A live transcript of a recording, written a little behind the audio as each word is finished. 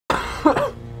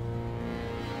Oh,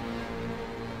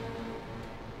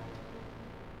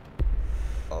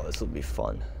 this will be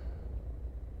fun.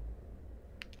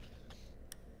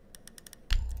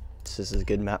 This is a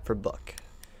good map for Buck.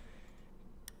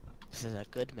 This is a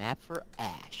good map for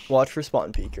Ash. Watch for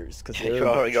spawn peekers, because You're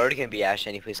already gonna be Ash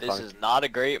anyways. This is not a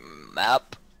great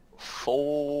map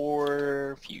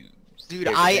for Fuse. Dude,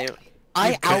 I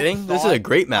kidding? This is a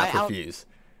great map for Fuse.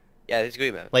 Yeah, this is a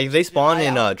great map. Like if they spawn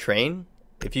in train,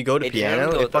 if you go to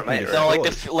piano, it fucking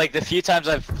destroys. No, like the few times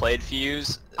I've played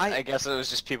Fuse, I guess it was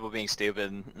just people being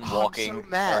stupid and walking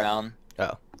around.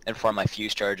 Oh. And for my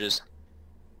Fuse charges.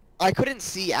 I couldn't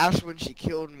see Ash when she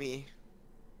killed me.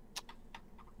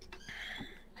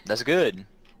 That's good.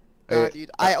 Nah, dude,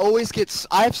 I always get.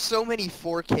 I have so many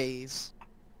 4Ks.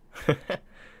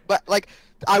 But like,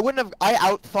 I wouldn't have. I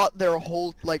outthought their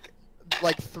whole like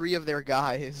 3 of their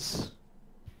guys.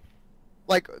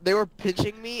 Like they were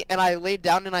pinching me, and I laid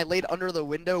down and I laid under the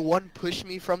window. One pushed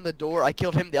me from the door. I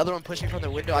killed him. The other one pushed me from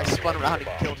the window. I spun around and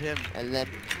killed him, and then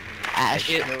Ash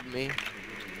killed me.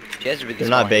 They're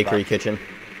not bakery kitchen.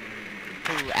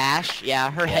 Who, Ash?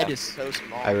 Yeah, her head is so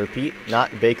small. I repeat,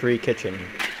 not bakery kitchen.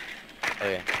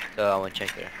 Okay, so I want to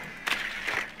check there.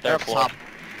 They're up top.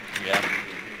 Yeah.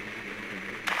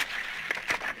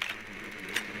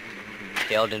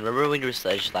 Alden, remember when you were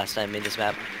sledged last time in this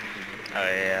map? Oh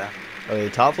yeah. Are they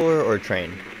top floor or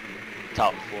train?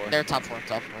 Top floor. They're top floor.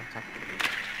 Top floor.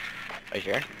 Are you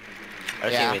sure? I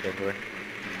was Yeah. wait there for.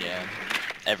 Yeah.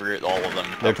 All of them.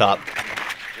 They're top.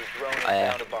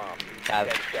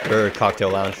 Or cocktail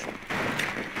lounge.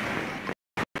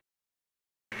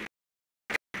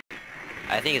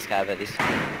 I think it's Kafe at least.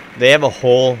 They have a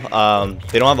hole.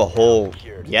 They don't have a hole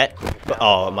yet. But,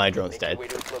 oh, my drone's dead.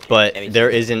 But there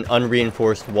is an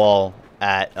unreinforced wall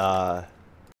at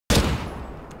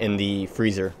in the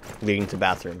freezer leading to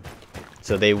bathroom.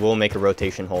 So they will make a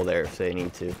rotation hole there if they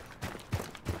need to.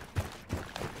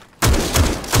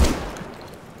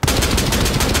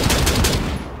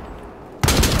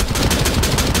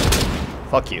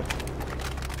 Fuck you.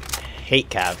 Hate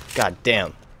Cav. God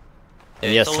damn.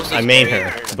 And yes, I main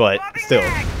her, but still,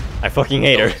 I fucking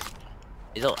hate her.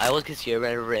 I was scared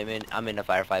whenever I'm in a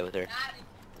firefight with her.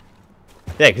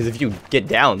 Yeah, because if you get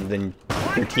down, then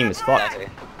your team is fucked. Exactly.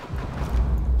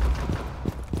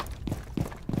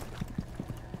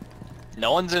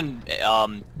 No one's in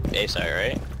A side,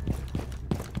 right?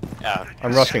 Yeah.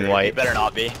 I'm rushing You white. better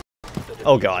not be.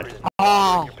 Oh god.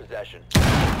 Oh.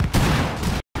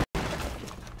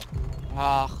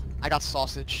 I got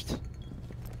sausaged.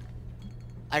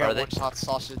 I got one shot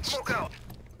sausaged.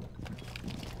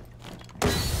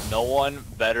 No one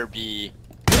better be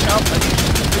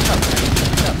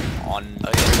on.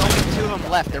 There's only 2 of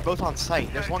them left. They're both on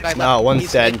site. There's one guy left. No,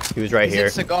 one's dead. He was right he's here.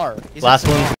 In cigar. Last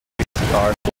one's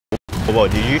cigar. Oh, whoa,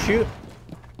 did you shoot?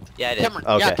 Yeah, I did. Cameron,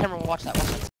 okay. Yeah, Cameron, watch that. Watch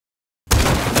that.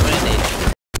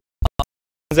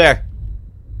 He's there.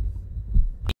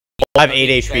 I have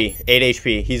 8 HP. 8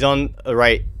 HP. He's on the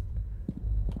right.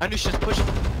 Anush just pushing.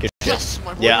 Yes,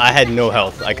 my boy. Yeah, I had no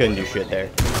health. I couldn't do shit there.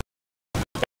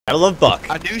 I love Buck.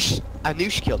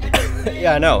 Anush killed him.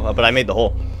 Yeah, I know, but I made the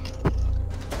hole.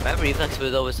 My reflex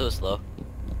was always so slow.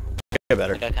 Get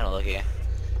better. I got kind of lucky.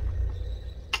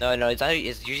 No,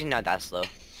 it's usually not that slow.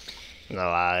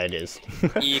 No, it is.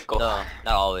 Eco. No,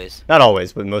 not always. Not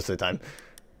always, but most of the time.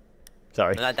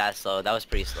 Sorry. Not that slow. That was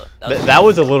pretty slow. That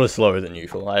was a little slower than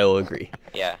usual. I will agree.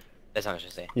 Yeah, that's not what I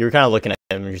should say. You were kind of looking at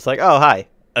him and just like, oh, hi.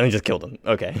 And then just killed him.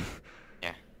 Okay.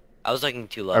 Yeah, I was looking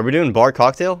too low. Are we doing bar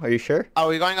cocktail? Are you sure? Are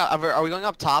we going up? Are we going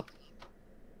up top?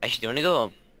 Actually, do you want to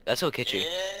go? Let's go kitchen.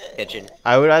 Kitchen.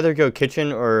 I would either go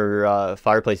kitchen or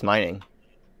fireplace mining. You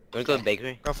want to go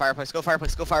bakery? Go fireplace. Go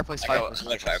fireplace. Go fireplace.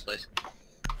 Fireplace.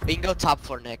 We can go top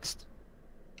floor next.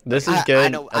 This is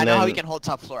good. I know how we can hold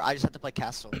top floor. I just have to play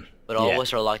castle. But all of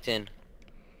us are locked in.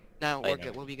 No, we're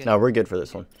good. We'll be good. No, we're good for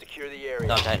this one. Secure the area.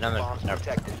 No.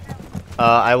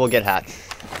 I will get hatch.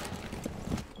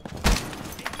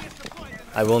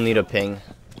 I will need a ping.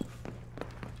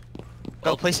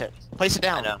 Go place it. Place it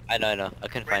down. I know. I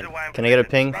couldn't find it. Can I get a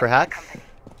ping for hatch?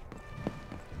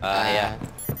 Yeah.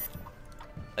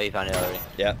 Oh, you found it already.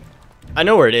 Yeah. I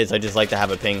know where it is. I just like to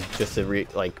have a ping just to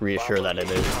reassure that it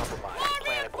is.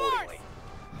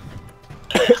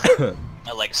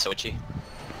 My leg's so itchy.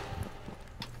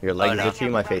 Your leg is itchy.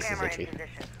 My face is itchy.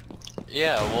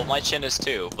 Yeah, well, my chin is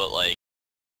too, but like.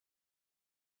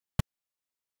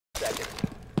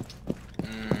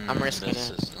 I'm risking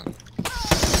it.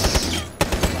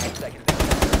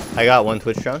 I got one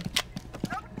Twitch drone.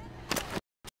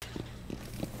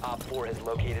 Op 4 has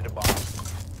located a bomb.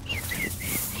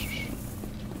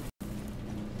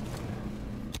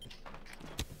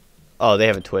 Oh, they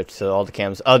have a Twitch, so all the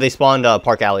cams. Oh, they spawned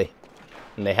Park Alley.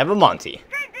 And they have a Monty.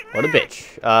 What a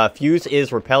bitch. Fuse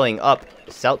is repelling up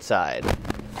south side.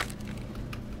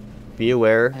 Be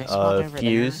aware of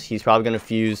Fuse. He's probably going to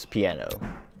fuse piano.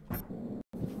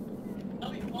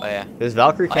 Oh yeah. This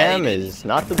Valkyrie cam is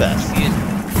not the best.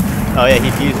 Oh yeah, he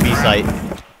fused B site.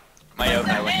 My yoke,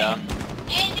 I went down.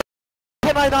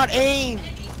 Can I not aim?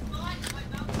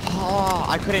 Oh,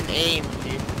 I couldn't aim,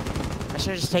 dude. I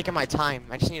should have just taken my time.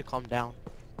 I just need to calm down.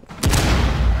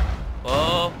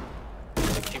 Whoa.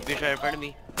 She's right in front of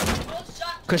me.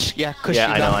 Kush, yeah,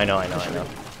 Yeah, I know.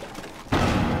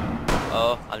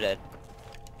 Oh, I'm dead.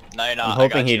 No, you're not. I'm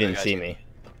hoping he didn't see me.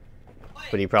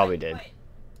 But he probably did.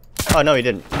 Oh, no, he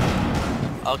didn't.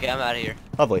 Okay, I'm out of here.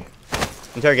 Lovely.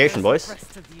 Interrogation, boys.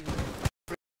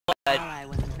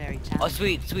 Oh,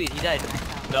 sweet, he died.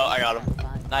 No, I got him.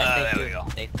 Nice, there we thank go.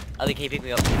 you. Thanks. I think he picked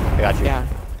me up. I got you. Yeah.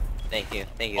 Thank you.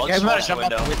 I'll You guys just better watch jump out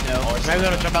the window. Or You guys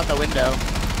better jump out the window.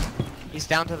 He's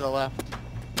down to the left.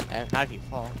 Not if you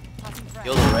fall.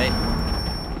 You're the right.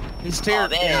 He's Oh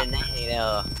teared. man, you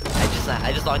know,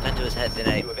 I just locked onto his head,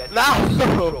 didn't I? No!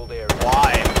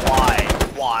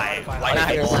 Why?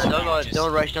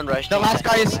 Don't rush. The last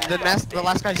guy is the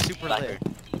last guy's super lit.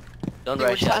 Don't Dude,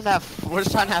 rush. we're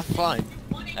just trying to have fun.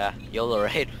 Yeah, YOLO,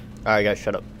 right? Alright, guys,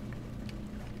 shut up.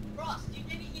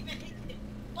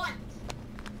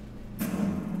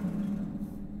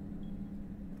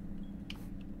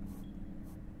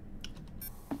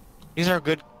 These are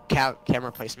good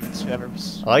camera placements.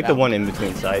 Whoever's. I like the one in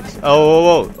between sides.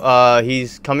 Oh, whoa.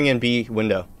 He's coming in B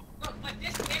window.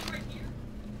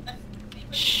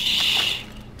 Shh.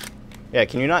 Yeah,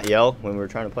 can you not yell when we're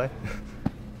trying to play?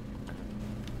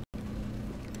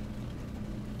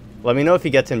 Let me know if he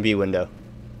gets in B window.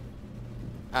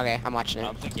 Okay, I'm watching I it.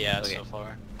 don't think he has Okay. so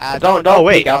far. Don't Oh,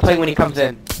 wait. peek, I'll play when he comes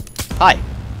in. Hi.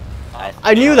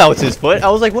 I knew that was his foot. I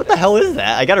was like, what the hell is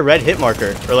that? I got a red hit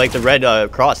marker. Or like the red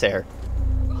crosshair.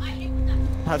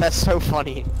 Oh, that's so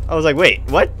funny. I was like, wait,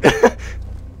 what?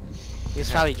 He's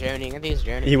probably journeying. I think he's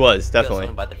journeying. He was, definitely.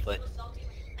 By the foot.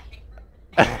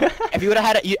 If you would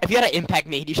have if you had an impact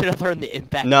nade, you should have thrown the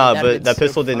impact. No, That'd but been that so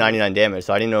pistol did funny. 99 damage,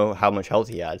 so I didn't know how much health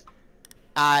he had.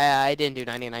 I didn't do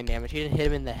 99 damage. He didn't hit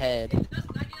him in the head.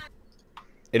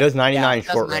 It does 99 it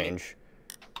does short 90. range.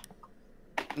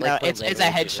 No, Like, it's a later we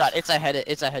do headshot. this.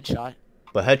 It's a headshot.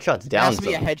 But headshot's It down has to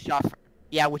be a some. headshot.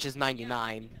 Yeah, which is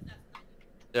 99.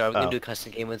 Dude, I'm gonna Oh. do a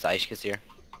custom game with Aishka's here.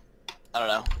 I don't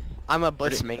know. I'm a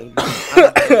blitz main.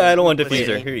 I don't want Blitz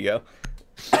diffuser. main. Here you go.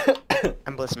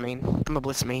 I'm blitz main. I'm a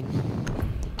blitz main.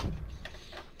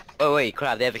 Oh wait,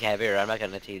 crap, they have a Kafe. I'm not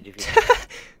gonna tell you if you.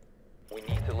 We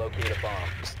need to locate a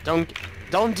bomb.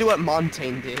 Don't do what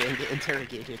Montaigne did and get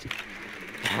interrogated.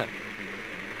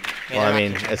 Well, I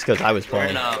mean, it's because I was We're playing.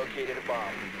 in Located a bomb.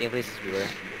 game places we were.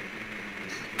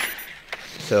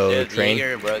 So, Dude, train.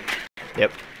 Jaeger, bro.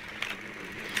 Yep.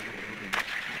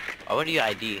 I want your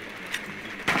ID.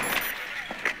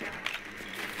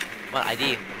 What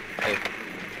ID? Wait.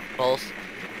 Pulse.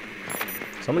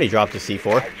 Somebody dropped a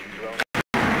C4.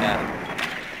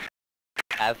 Yeah.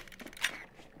 Have.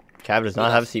 Cav does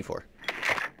not have a C4.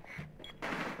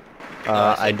 I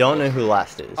I said don't know close. who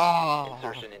last is. Oh,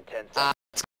 Insertion in 10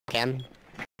 seconds. Ken.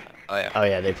 Oh yeah. Oh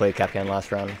yeah, they played Kapkan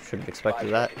last round. Should have expected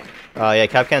that. Yeah,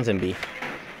 Kapkan's in B.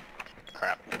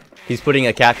 Crap. He's putting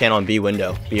a Kapkan on B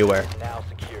window. Be aware. Now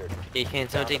secured. Hey, can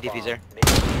someone take diffuser? Make it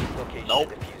to this location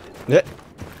Nope. and defuse it.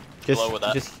 Just, with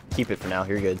that. just keep it for now.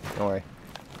 You're good. Don't worry.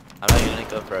 I'm not gonna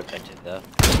go for objective though.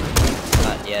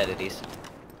 Not yet, at least.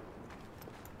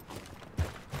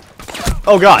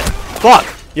 Oh god! Fuck!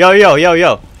 Yo, yo, yo,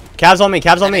 yo! Cav's on me.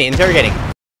 Cav's on me. Interrogating.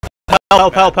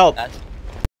 Help! Help! Help! That's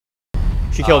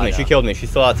She killed Oh, me. no. She killed me. She's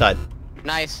still outside.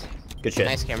 Nice. Good shit.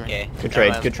 Nice camera. okay. Good trade,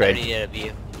 Never good mind. trade. I needed a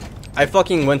view. I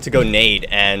fucking went to go nade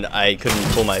and I couldn't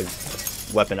pull my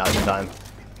weapon out in time.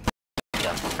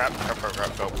 Crap,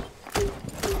 go.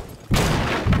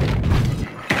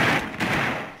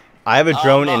 I have a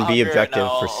drone I'm in not B hungry right objective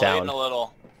now. for I'll wait sound. a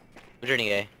little. I'm turning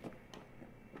A.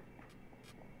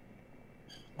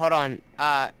 Hold on.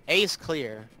 A is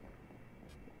clear.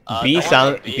 B the ones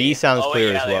sound on B sounds Oh,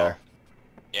 clear yeah, as they well. are.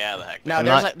 Yeah, the heck. No, I'm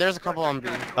there's not- there's a couple on B.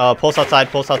 Pulse outside.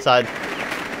 Pulse outside.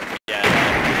 Yeah.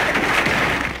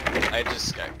 I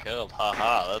just got killed.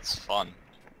 Haha, that's fun.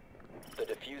 The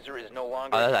diffuser is no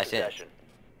longer Oh, in that's it. possession.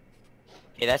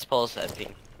 Okay, that's Pulse at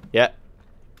ping. Yeah.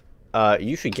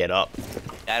 You should get up.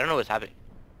 Yeah, I don't know what's happening.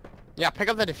 Yeah, pick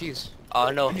up the diffuse. Oh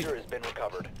no. The diffuser has been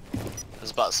recovered. I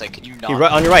was about to say, can you not? He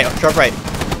right on your right. Sharp right.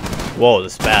 Whoa, the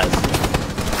spaz.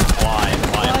 Why?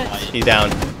 He's down.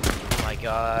 Oh my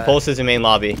god. Pulse is in main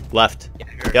lobby. Left. Yeah,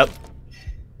 I heard. Yep.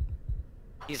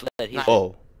 He's lit. He's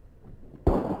Oh.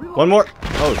 One more.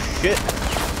 Oh shit.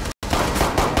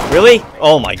 Really?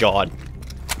 Oh my god.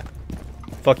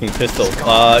 Fucking pistol.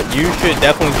 You should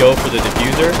definitely go for the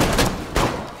diffuser.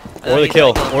 Or the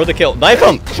kill. Or the kill. Knife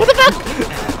him! What the fuck?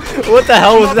 What the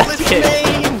hell was that shit?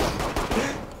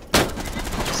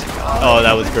 Oh,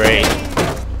 that was great.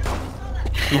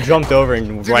 He jumped over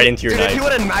and right into your knife. If you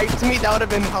would have knifed me, that would have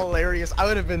been hilarious. I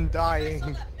would have been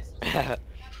dying. That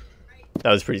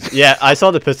was pretty. Yeah, I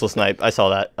saw the pistol snipe. I saw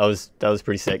that. That was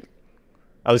pretty sick.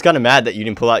 I was kind of mad that you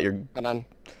didn't pull out your. Hold on.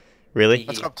 Really?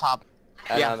 Let's go up top.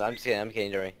 Yeah, I'm just kidding. I'm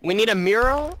kidding, Dory. We need a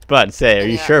Mira. But say, are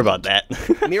you sure about that?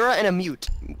 Mira and a mute.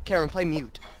 Karen, play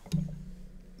mute.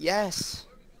 Yes.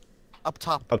 Up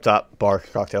top. Up top, bar,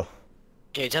 cocktail.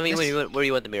 Okay, tell me where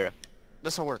you want the mirror.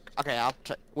 This will work. Okay,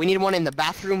 we need one in the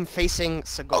bathroom facing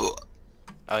Cigar.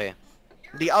 Oh yeah.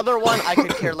 The other one, I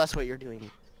could care less what you're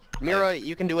doing. Mira,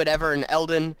 you can do whatever, and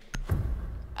Eldon,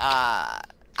 I'd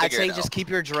say just keep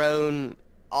your drone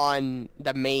on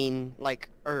the main, like,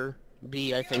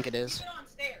 B, I think it is.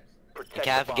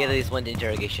 Kafe, get at least one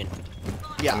interrogation.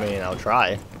 Yeah. I mean, I'll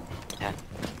try. Yeah.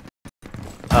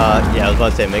 Yeah, I was about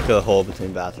to say, make a hole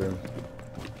between bathroom.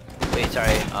 Wait,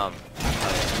 sorry,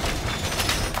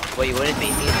 Wait, you wouldn't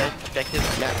face the objective?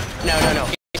 No.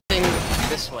 Facing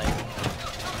this way.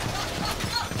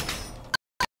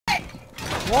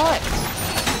 What?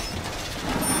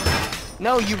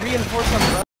 No, you reinforce on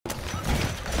the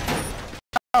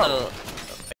Oh.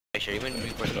 Wait, sure, you wouldn't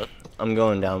reinforce both? I'm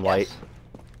going down white.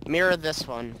 Mirror this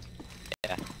one.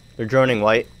 Yeah. They're droning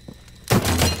white.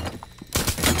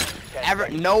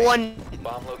 No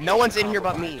one's in here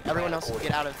but me. Everyone else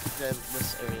get out of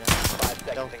this area.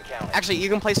 Actually, you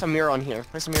can place a mirror on here.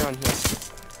 Place a mirror on here.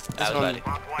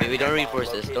 Wait, we don't reinforce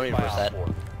this. Don't reinforce that.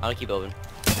 I'll keep open.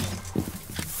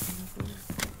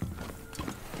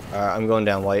 Alright, I'm going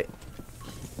down white.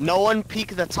 No one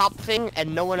peek the top thing,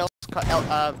 and no one else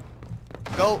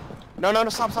go. No,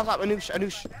 stop.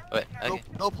 Anush. Wait, okay.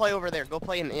 Go play over there. Go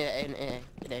play in A.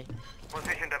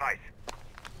 Position device.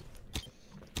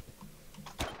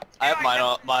 I have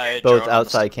my Both drone.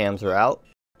 outside cams are out.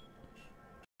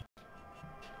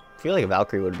 I feel like a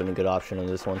Valkyrie would have been a good option on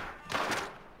this one.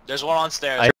 There's one on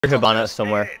stairs. I heard Hibana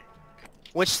somewhere.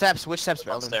 Which steps, on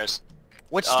Eldon? stairs.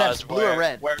 Which steps, It's blue or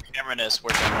red? Where Cameron is.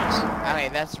 Where Cameron is. Okay,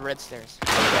 that's red stairs.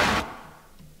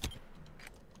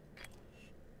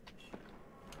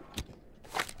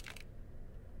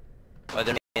 Oh,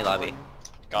 they're in the main lobby.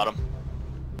 Got him.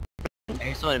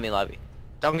 There's someone in the main lobby.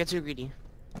 Don't get too greedy.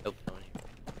 Nope. No one here.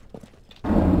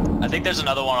 I think there's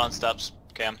another one on steps,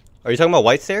 Cam. Are you talking about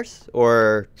white stairs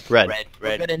or red? Red.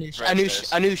 Good, Anush. Red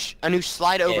Anush,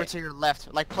 slide over Yeah. to your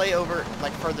left. Like, play over,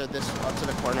 like, further this up to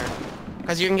the corner.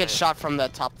 Because you can get shot from the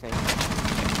top thing.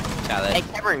 Skylight.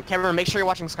 Hey, Cameron, make sure you're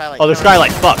watching Skylight. Oh, there's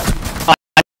skylight. Fuck.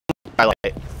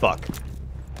 Skylight. Fuck.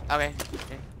 Okay.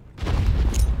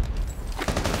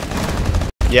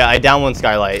 Yeah, I down one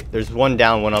skylight. There's one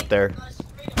down, one up there.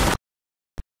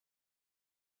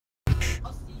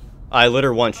 I lit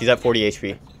her once. She's at 40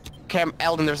 HP.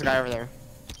 Eldon, there's a guy over there.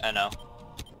 I know.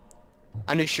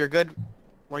 Anush, you're good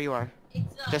where you are.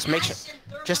 Just make sure.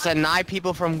 Just deny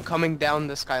people from coming down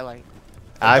the skylight.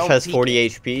 Ash Don't has peek 40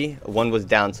 HP. One was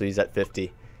down, so he's at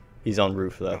 50. He's on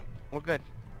roof, though. We're good.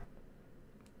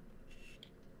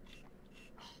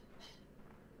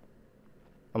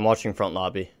 I'm watching front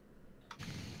lobby.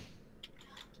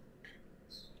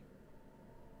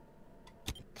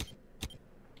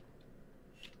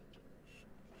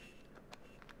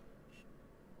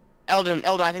 Eldon,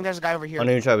 I think there's a guy over here.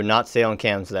 Anuj, I would not stay on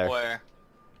cams there. Where?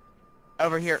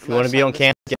 Over here. If you want to be on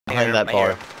cams, get behind that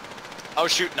bar. Oh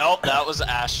shoot, nope, that was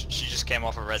Ash. She just came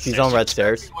off of red She's stairs. on red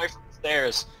stairs. Away from the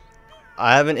stairs.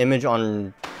 I have an image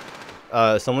on...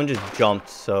 someone just jumped,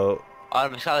 so...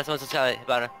 Skylight, someone's on Skylight.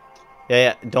 Hibana.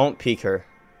 Yeah, don't peek her.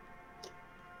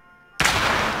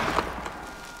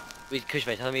 Wait,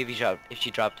 Kushman, tell me if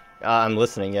she dropped. I'm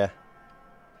listening, yeah.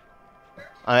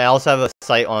 I also have a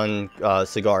sight on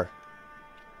Cigar.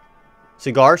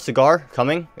 Cigar,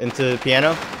 coming into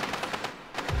piano.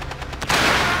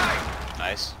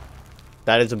 Nice.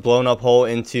 That is a blown up hole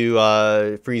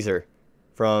into freezer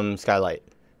from Skylight.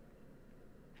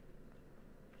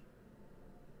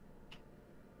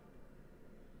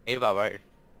 Hey, Bob,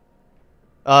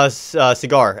 right?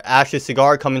 Cigar. Ash's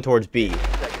cigar coming towards B.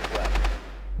 Seconds left.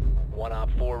 1 op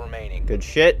 4 remaining. Good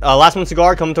shit. Last one,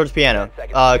 cigar coming towards piano.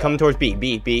 Coming towards B.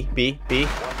 B.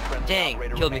 Dang,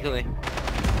 killed me.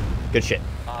 Good shit.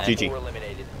 Op GG. 4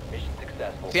 eliminated. Mission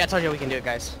successful. See, I told you we can do it,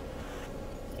 guys.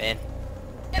 Man.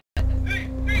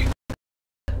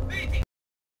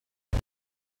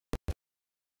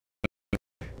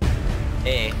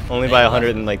 Hey. Only by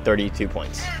 132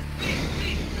 points.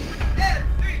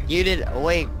 You did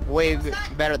way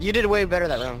better. You did way better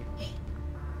that round.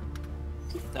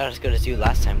 Not as good as you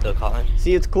last time though, Colin.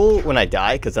 See, it's cool when I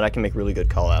die, because then I can make really good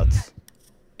callouts.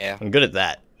 Yeah. I'm good at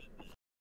that.